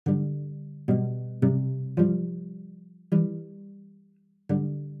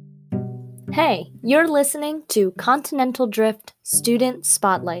Hey, you're listening to Continental Drift Student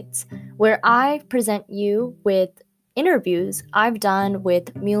Spotlights, where I present you with interviews I've done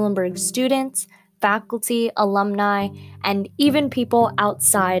with Muhlenberg students, faculty, alumni, and even people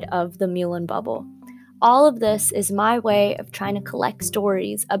outside of the Muhlen bubble. All of this is my way of trying to collect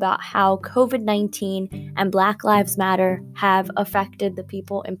stories about how COVID 19 and Black Lives Matter have affected the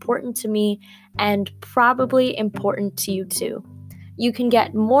people important to me and probably important to you too. You can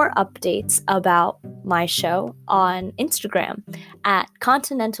get more updates about my show on Instagram at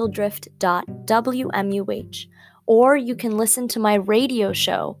continentaldrift.wmuh, or you can listen to my radio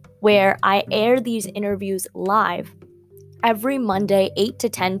show where I air these interviews live every Monday, 8 to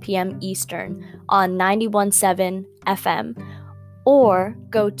 10 p.m. Eastern on 91.7 FM, or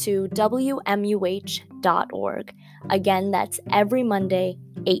go to wmuh.org. Again, that's every Monday,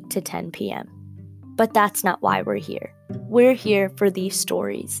 8 to 10 p.m. But that's not why we're here. We're here for these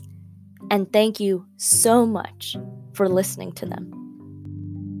stories. And thank you so much for listening to them.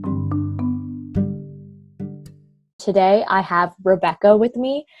 Today, I have Rebecca with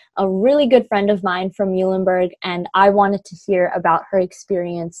me, a really good friend of mine from Muhlenberg, and I wanted to hear about her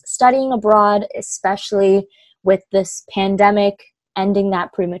experience studying abroad, especially with this pandemic ending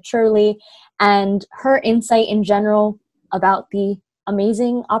that prematurely, and her insight in general about the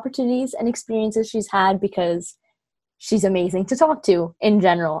amazing opportunities and experiences she's had, because she's amazing to talk to in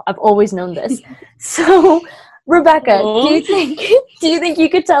general. I've always known this. So, Rebecca, do you think you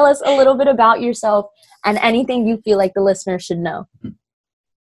could tell us a little bit about yourself and anything you feel like the listeners should know?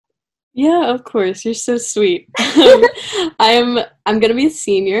 Yeah, of course. You're so sweet. I'm going to be a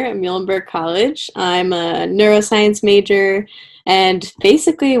senior at Muhlenberg College. I'm a neuroscience major, and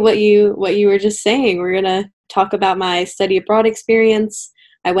basically what you were just saying, we're going to talk about my study abroad experience.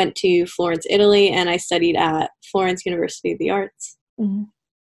 I went to Florence, Italy, and I studied at Florence University of the Arts. Mm-hmm.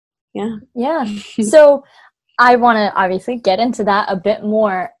 Yeah. So I want to obviously get into that a bit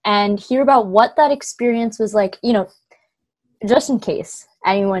more and hear about what that experience was like, just in case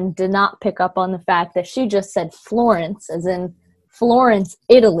anyone did not pick up on the fact that she just said Florence, as in Florence,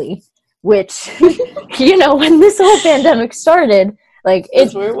 Italy, which, when this whole pandemic started,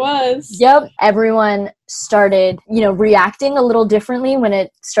 That's where it was. Yep. Everyone started, reacting a little differently when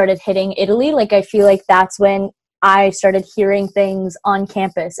it started hitting Italy. I feel like that's when I started hearing things on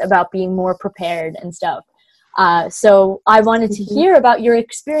campus about being more prepared and stuff. So I wanted to hear about your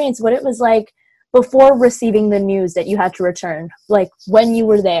experience, what it was like before receiving the news that you had to return, when you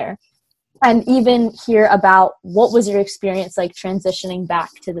were there, and even hear about what was your experience like transitioning back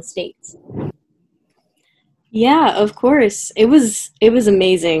to the States. Yeah, of course. It was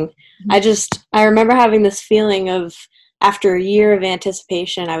amazing. I remember having this feeling of, after a year of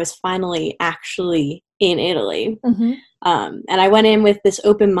anticipation, I was finally actually in Italy. Mm-hmm. And I went in with this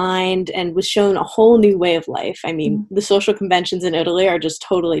open mind and was shown a whole new way of life. I mean, the social conventions in Italy are just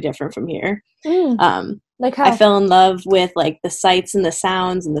totally different from here. Like how? I fell in love with the sights and the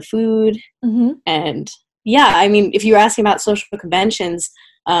sounds and the food. Mm-hmm. And yeah, I mean, if you were asking about social conventions,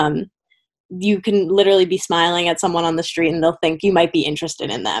 you can literally be smiling at someone on the street and they'll think you might be interested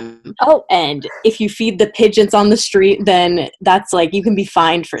in them. Oh. And if you feed the pigeons on the street, then that's you can be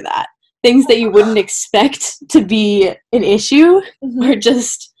fined for that. Things that you wouldn't expect to be an issue are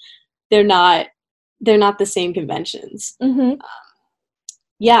just, they're not the same conventions. Mm-hmm.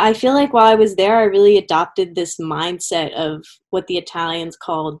 Yeah, I feel like while I was there, I really adopted this mindset of what the Italians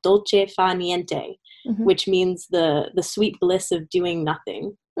call dolce fa niente, which means the sweet bliss of doing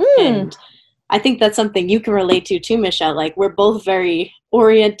nothing. And I think that's something you can relate to too, Michelle. We're both very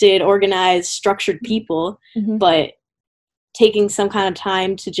oriented, organized, structured people, but taking some kind of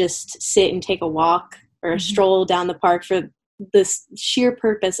time to just sit and take a walk or a stroll down the park for this sheer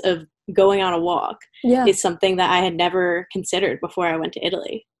purpose of going on a walk is something that I had never considered before I went to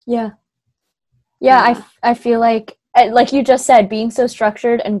Italy. Yeah. I feel like you just said, being so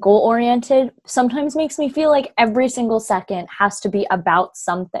structured and goal-oriented sometimes makes me feel like every single second has to be about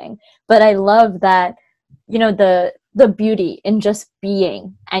something. But I love that, the beauty in just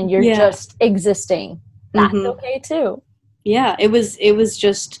being, and you're just existing. That's okay too. Yeah, it was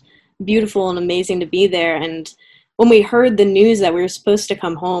just beautiful and amazing to be there. And when we heard the news that we were supposed to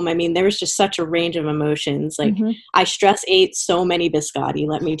come home, I mean, there was just such a range of emotions. I stress ate so many biscotti,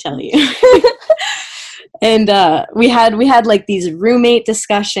 let me tell you. And we had these roommate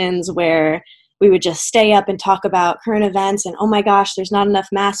discussions where we would just stay up and talk about current events and, oh my gosh, there's not enough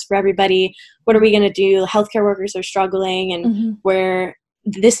masks for everybody. What are we going to do? Healthcare workers are struggling, and where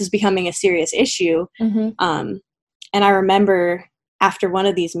this is becoming a serious issue. And I remember after one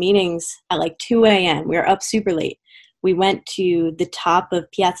of these meetings at 2 a.m., we were up super late. we went to the top of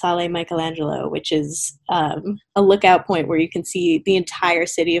Piazzale Michelangelo, which is a lookout point where you can see the entire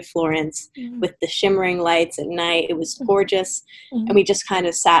city of Florence with the shimmering lights at night. It was gorgeous. And we just kind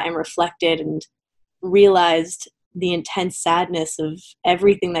of sat and reflected and realized the intense sadness of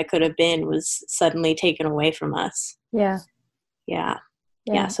everything that could have been was suddenly taken away from us. Yeah.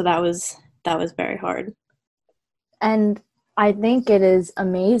 So that was very hard. And I think it is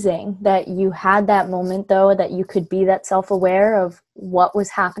amazing that you had that moment, though, that you could be that self-aware of what was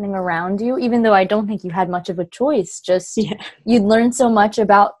happening around you, even though I don't think you had much of a choice. You'd learned so much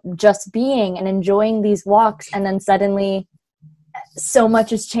about just being and enjoying these walks, and then suddenly so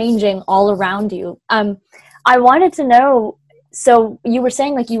much is changing all around you. I wanted to know, so you were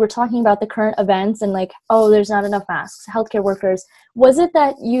saying, like, you were talking about the current events and like, oh, there's not enough masks, healthcare workers. Was it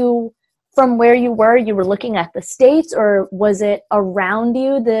that you, from where you were looking at the States, or was it around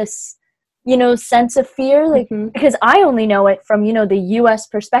you, this, sense of fear? Like, because I only know it from, the U.S.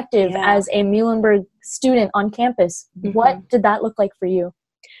 perspective as a Muhlenberg student on campus. What did that look like for you?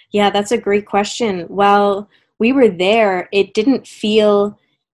 Yeah, that's a great question. While we were there, it didn't feel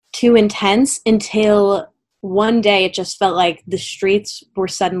too intense until one day it just felt like the streets were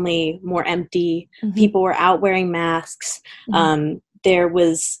suddenly more empty. People were out wearing masks. There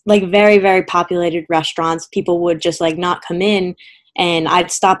was like very, very populated restaurants. People would just like not come in, and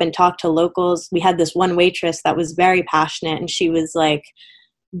I'd stop and talk to locals. We had this one waitress that was very passionate, and she was like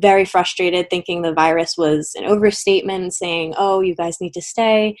very frustrated, thinking the virus was an overstatement, saying, oh, you guys need to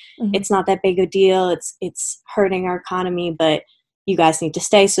stay. It's not that big a deal. It's hurting our economy, but you guys need to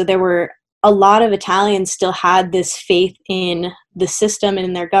stay. So there were a lot of Italians still had this faith in the system and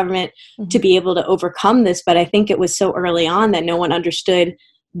in their government to be able to overcome this. But I think it was so early on that no one understood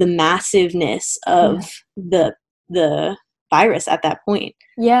the massiveness of the virus at that point.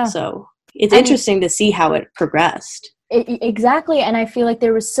 Yeah. So it's interesting to see how it progressed. Exactly. And I feel like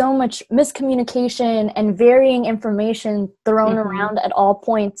there was so much miscommunication and varying information thrown around at all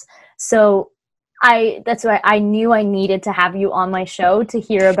points. So that's why I knew I needed to have you on my show to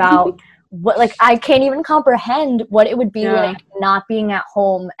hear about what, like, I can't even comprehend what it would be like not being at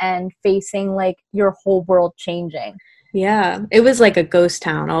home and facing like your whole world changing. Yeah. It was like a ghost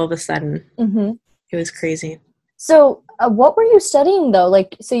town all of a sudden. It was crazy. So what were you studying though?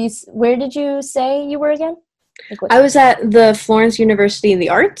 Like, so where did you say you were again? I was at the Florence University in the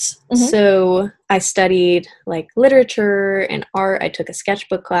Arts. So I studied like literature and art. I took a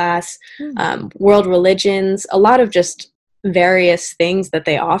sketchbook class, world religions, a lot of just various things that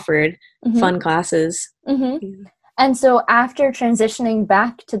they offered, fun classes. And so after transitioning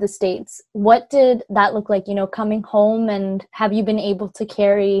back to the States, what did that look like, coming home? And have you been able to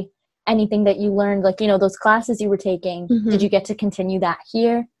carry anything that you learned, like, those classes you were taking? Did you get to continue that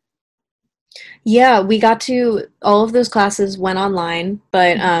here? Yeah, we got to, all of those classes went online,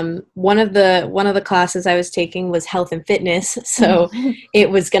 but one of the classes I was taking was health and fitness. So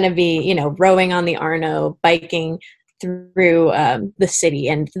it was going to be, rowing on the Arno, biking through the city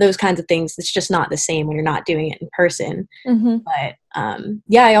and those kinds of things. It's just not the same when you're not doing it in person. But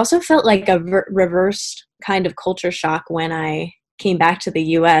I also felt like a reversed kind of culture shock when I came back to the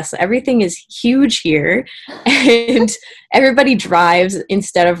US. Everything is huge here, and everybody drives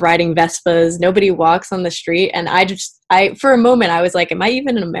instead of riding Vespas. Nobody walks on the street, and I for a moment I was like, am I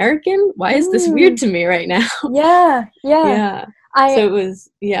even an American? Why is this weird to me right now? Yeah. So it was,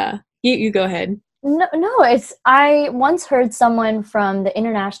 you go ahead. No, I once heard someone from the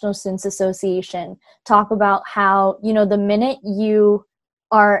International Students Association talk about how, the minute you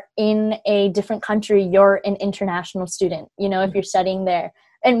are in a different country, you're an international student, if you're studying there.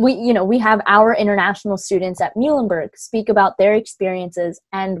 And we have our international students at Muhlenberg speak about their experiences.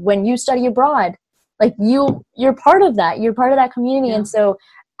 And when you study abroad, like you're part of that, community. Yeah. And so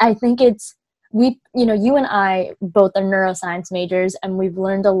I think you and I both are neuroscience majors, and we've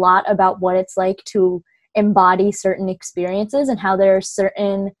learned a lot about what it's like to embody certain experiences and how there are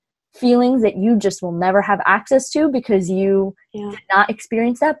certain feelings that you just will never have access to because you did not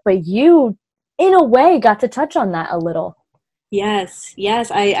experience that, but you in a way got to touch on that a little. Yes.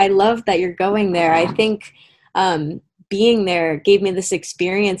 I love that you're going there. I think being there gave me this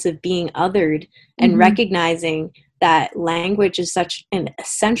experience of being othered and recognizing that language is such an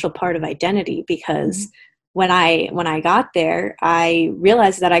essential part of identity, because when I got there, I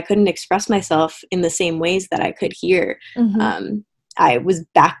realized that I couldn't express myself in the same ways that I could here. I was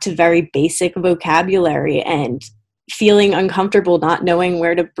back to very basic vocabulary and feeling uncomfortable not knowing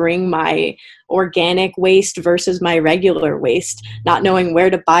where to bring my organic waste versus my regular waste, not knowing where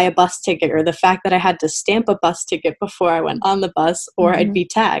to buy a bus ticket, or the fact that I had to stamp a bus ticket before I went on the bus or I'd be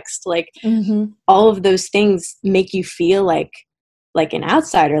taxed. Like all of those things make you feel like an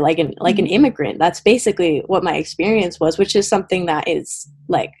outsider, like an immigrant. That's basically what my experience was, which is something that is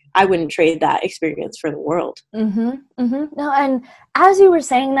like, I wouldn't trade that experience for the world. No, and as you were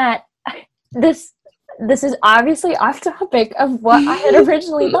saying that, this is obviously off topic of what I had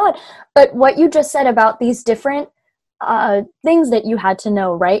originally thought, but what you just said about these different things that you had to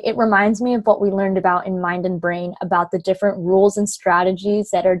know, right? It reminds me of what we learned about in Mind and Brain, about the different rules and strategies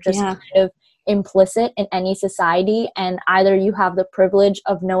that are just kind of implicit in any society, and either you have the privilege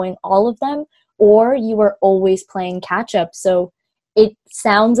of knowing all of them, or you are always playing catch up. So it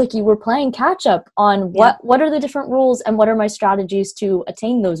sounds like you were playing catch up on what are the different rules and what are my strategies to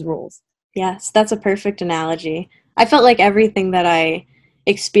attain those rules. Yes, that's a perfect analogy. I felt like everything that I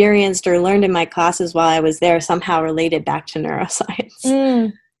experienced or learned in my classes while I was there somehow related back to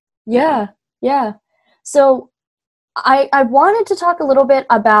neuroscience. Yeah. So I wanted to talk a little bit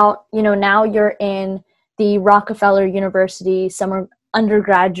about, now you're in the Rockefeller University summer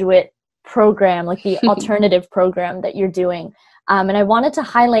undergraduate program, like the alternative program that you're doing. And I wanted to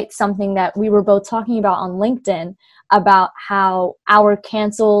highlight something that we were both talking about on LinkedIn, about how our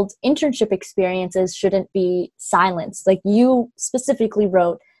canceled internship experiences shouldn't be silenced. Like you specifically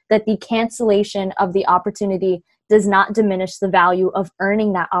wrote that the cancellation of the opportunity does not diminish the value of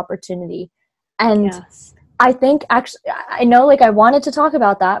earning that opportunity. And I think actually, I know like I wanted to talk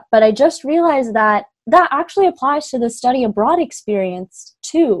about that, but I just realized that actually applies to the study abroad experience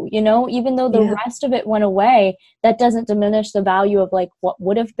too, even though the rest of it went away, that doesn't diminish the value of like what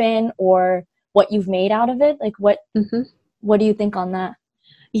would have been or what you've made out of it. Like what do you think on that?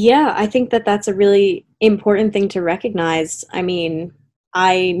 Yeah, I think that that's a really important thing to recognize. I mean,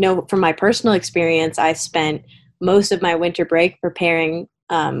 I know from my personal experience, I spent most of my winter break preparing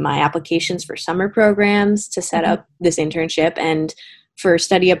my applications for summer programs to set up this internship. And for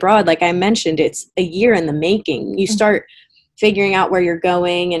study abroad, like I mentioned, it's a year in the making. You start figuring out where you're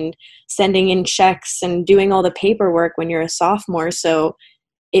going and sending in checks and doing all the paperwork when you're a sophomore. So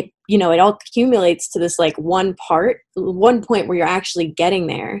it all accumulates to this like one point where you're actually getting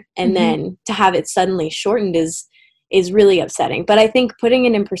there. And then to have it suddenly shortened is really upsetting. But I think putting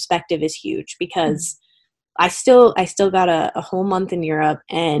it in perspective is huge, because I still got a whole month in Europe,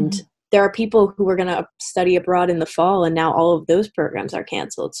 and there are people who were going to study abroad in the fall, and now all of those programs are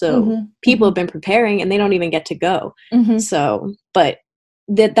canceled. So people have been preparing and they don't even get to go. So, but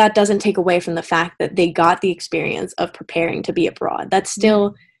that doesn't take away from the fact that they got the experience of preparing to be abroad. That's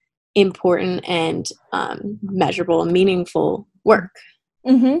still important and measurable and meaningful work.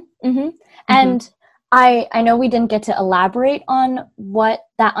 And I know we didn't get to elaborate on what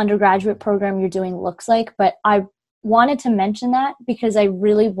that undergraduate program you're doing looks like, but I wanted to mention that because I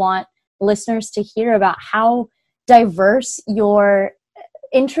really want listeners to hear about how diverse your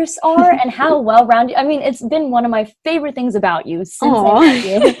interests are and how well-rounded. I mean, it's been one of my favorite things about you since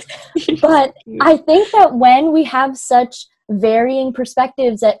I met you. But I think that when we have such varying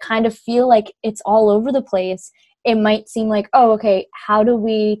perspectives that kind of feel like it's all over the place, it might seem like, oh, okay, how do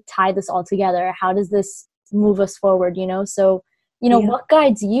we tie this all together? How does this move us forward, So, what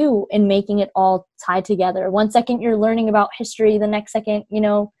guides you in making it all tie together? One second you're learning about history, the next second,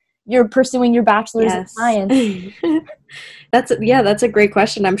 you're pursuing your bachelor's in science. That's a great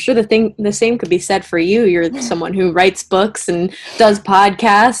question. I'm sure the same could be said for you. You're someone who writes books and does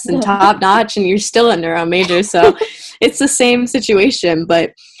podcasts and top notch, and you're still a neuro major. So it's the same situation.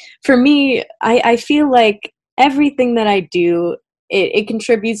 But for me, I feel like everything that I do, it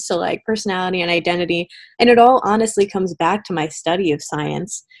contributes to like personality and identity. And it all honestly comes back to my study of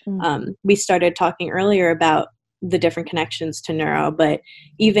science. We started talking earlier about the different connections to neuro, but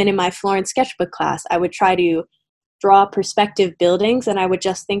even in my Florence sketchbook class, I would try to draw perspective buildings, and I would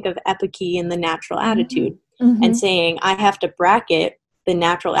just think of epiky and the natural attitude and saying, I have to bracket the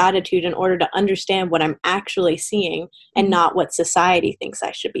natural attitude in order to understand what I'm actually seeing and not what society thinks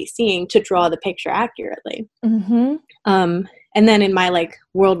I should be seeing to draw the picture accurately. And then in my like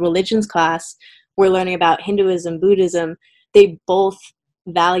world religions class, we're learning about Hinduism, Buddhism. They both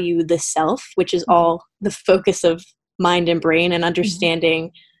value the self, which is all the focus of Mind and Brain, and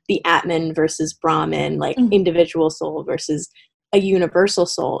understanding the Atman versus Brahman, like individual soul versus a universal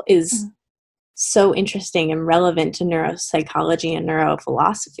soul, is so interesting and relevant to neuropsychology and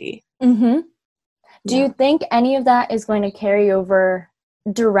neurophilosophy. Do you think any of that is going to carry over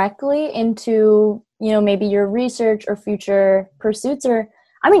directly into, maybe your research or future pursuits? Or,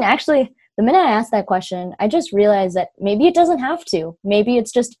 I mean, actually, the minute I asked that question, I just realized that maybe it doesn't have to. Maybe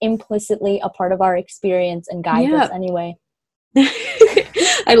it's just implicitly a part of our experience and guides us anyway.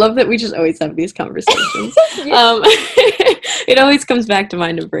 I love that we just always have these conversations. It always comes back to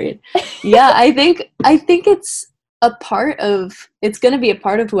mind and brain. Yeah, I think it's it's going to be a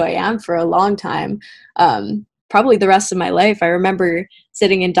part of who I am for a long time. Probably the rest of my life. I remember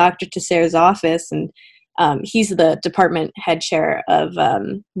sitting in Dr. Tessaire's office, and he's the department head chair of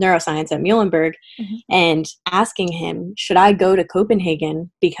neuroscience at Muhlenberg, and asking him, should I go to Copenhagen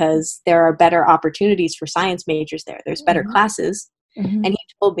because there are better opportunities for science majors there? There's better classes. And he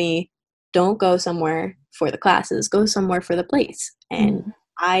told me, don't go somewhere for the classes, go somewhere for the place. And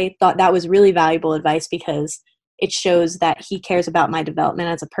I thought that was really valuable advice because it shows that he cares about my development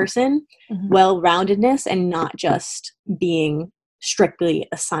as a person, well-roundedness, and not just being strictly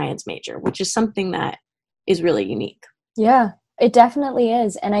a science major, which is something that is really unique. Yeah, it definitely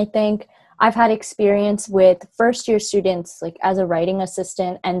is. And I think I've had experience with first-year students, like as a writing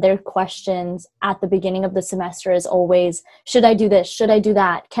assistant, and their questions at the beginning of the semester is always, should I do this? Should I do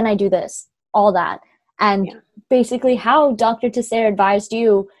that? Can I do this? All that. And basically how Dr. Tessaire advised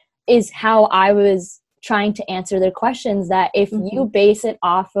you is how I was trying to answer their questions, that if you base it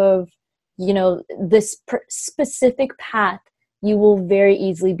off of, this specific path, you will very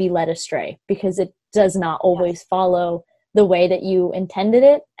easily be led astray because it does not always follow the way that you intended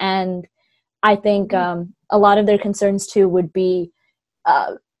it. And I think a lot of their concerns too would be,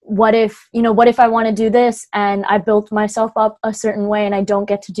 what if I want to do this and I built myself up a certain way and I don't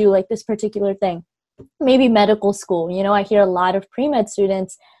get to do like this particular thing? Maybe medical school. I hear a lot of pre-med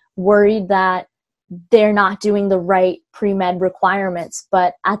students worried that they're not doing the right pre-med requirements.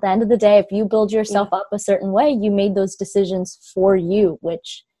 But at the end of the day, if you build yourself up a certain way, you made those decisions for you,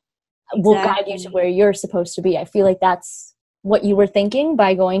 which will guide you to where you're supposed to be. I feel like that's what you were thinking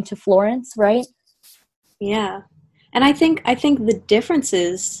by going to Florence, right? Yeah. And I think the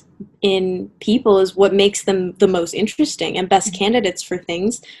differences in people is what makes them the most interesting and best candidates for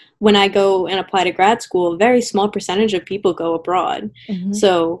things. When I go and apply to grad school, a very small percentage of people go abroad.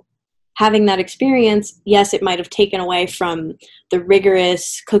 So having that experience, yes, it might have taken away from the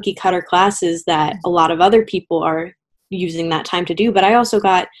rigorous cookie cutter classes that a lot of other people are using that time to do. But I also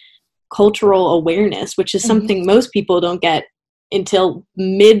got cultural awareness, which is something most people don't get until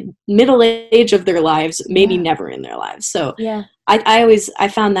middle age of their lives, maybe never in their lives. So I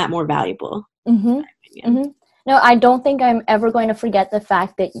found that more valuable. No, I don't think I'm ever going to forget the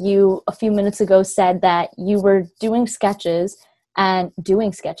fact that you a few minutes ago said that you were doing sketches.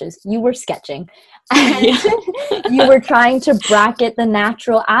 You were sketching, and you were trying to bracket the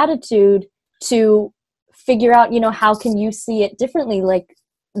natural attitude to figure out, how can you see it differently? Like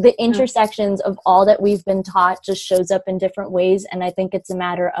the intersections of all that we've been taught just shows up in different ways. And I think it's a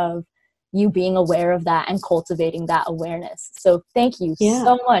matter of you being aware of that and cultivating that awareness. So thank you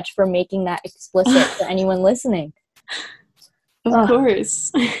so much for making that explicit for anyone listening. Of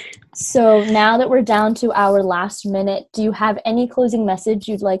course. So now that we're down to our last minute, do you have any closing message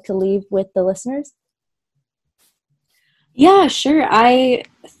you'd like to leave with the listeners? Yeah, sure. I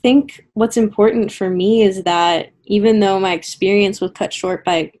think what's important for me is that even though my experience was cut short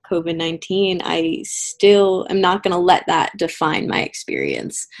by COVID-19, I still am not going to let that define my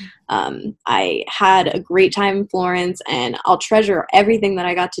experience. I had a great time in Florence, and I'll treasure everything that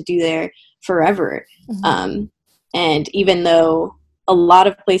I got to do there forever. And even though a lot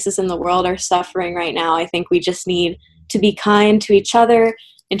of places in the world are suffering right now, I think we just need to be kind to each other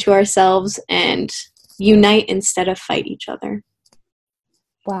and to ourselves and unite instead of fight each other.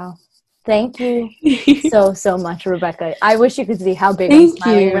 Wow. Thank you so much, Rebecca. I wish you could see how big I'm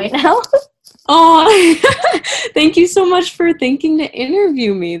smiling right now. Oh, thank you so much for thinking to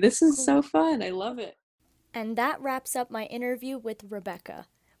interview me. This is so fun. I love it. And that wraps up my interview with Rebecca.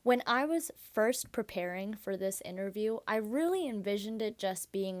 When I was first preparing for this interview, I really envisioned it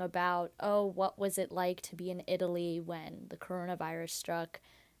just being about, what was it like to be in Italy when the coronavirus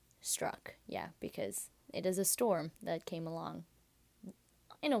struck. Yeah, because it is a storm that came along.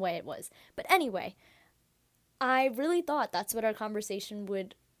 In a way it was. But anyway, I really thought that's what our conversation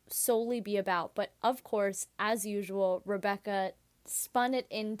would solely be about. But of course, as usual, Rebecca spun it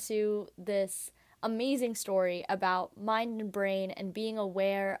into this amazing story about mind and brain and being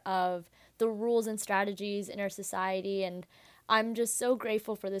aware of the rules and strategies in our society. And I'm just so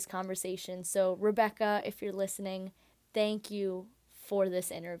grateful for this conversation. So Rebecca, if you're listening, thank you for this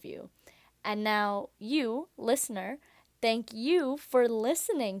interview. And now you, listener, thank you for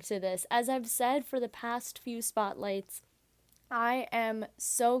listening to this. As I've said for the past few spotlights, I am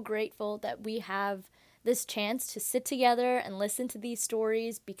so grateful that we have this chance to sit together and listen to these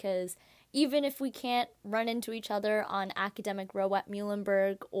stories, because even if we can't run into each other on Academic Row at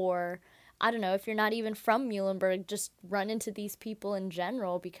Muhlenberg, or I don't know, if you're not even from Muhlenberg, just run into these people in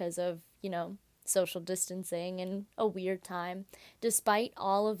general because of, social distancing and a weird time. Despite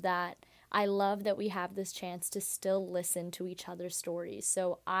all of that, I love that we have this chance to still listen to each other's stories.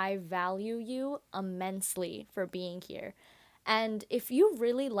 So I value you immensely for being here. And if you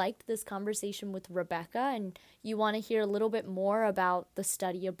really liked this conversation with Rebecca and you want to hear a little bit more about the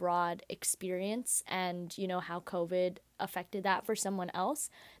study abroad experience and, how COVID affected that for someone else,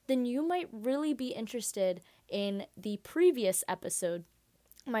 then you might really be interested in the previous episode,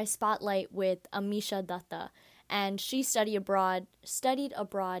 my spotlight with Amisha Datta. And she studied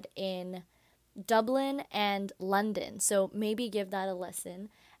abroad in Dublin and London. So maybe give that a listen.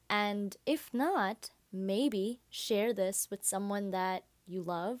 And if not, maybe share this with someone that you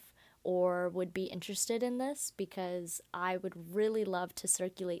love or would be interested in this, because I would really love to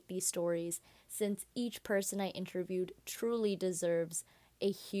circulate these stories, since each person I interviewed truly deserves a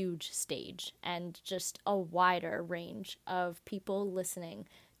huge stage and just a wider range of people listening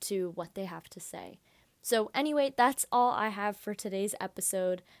to what they have to say. So, anyway, that's all I have for today's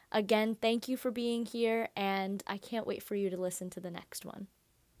episode. Again, thank you for being here, and I can't wait for you to listen to the next one.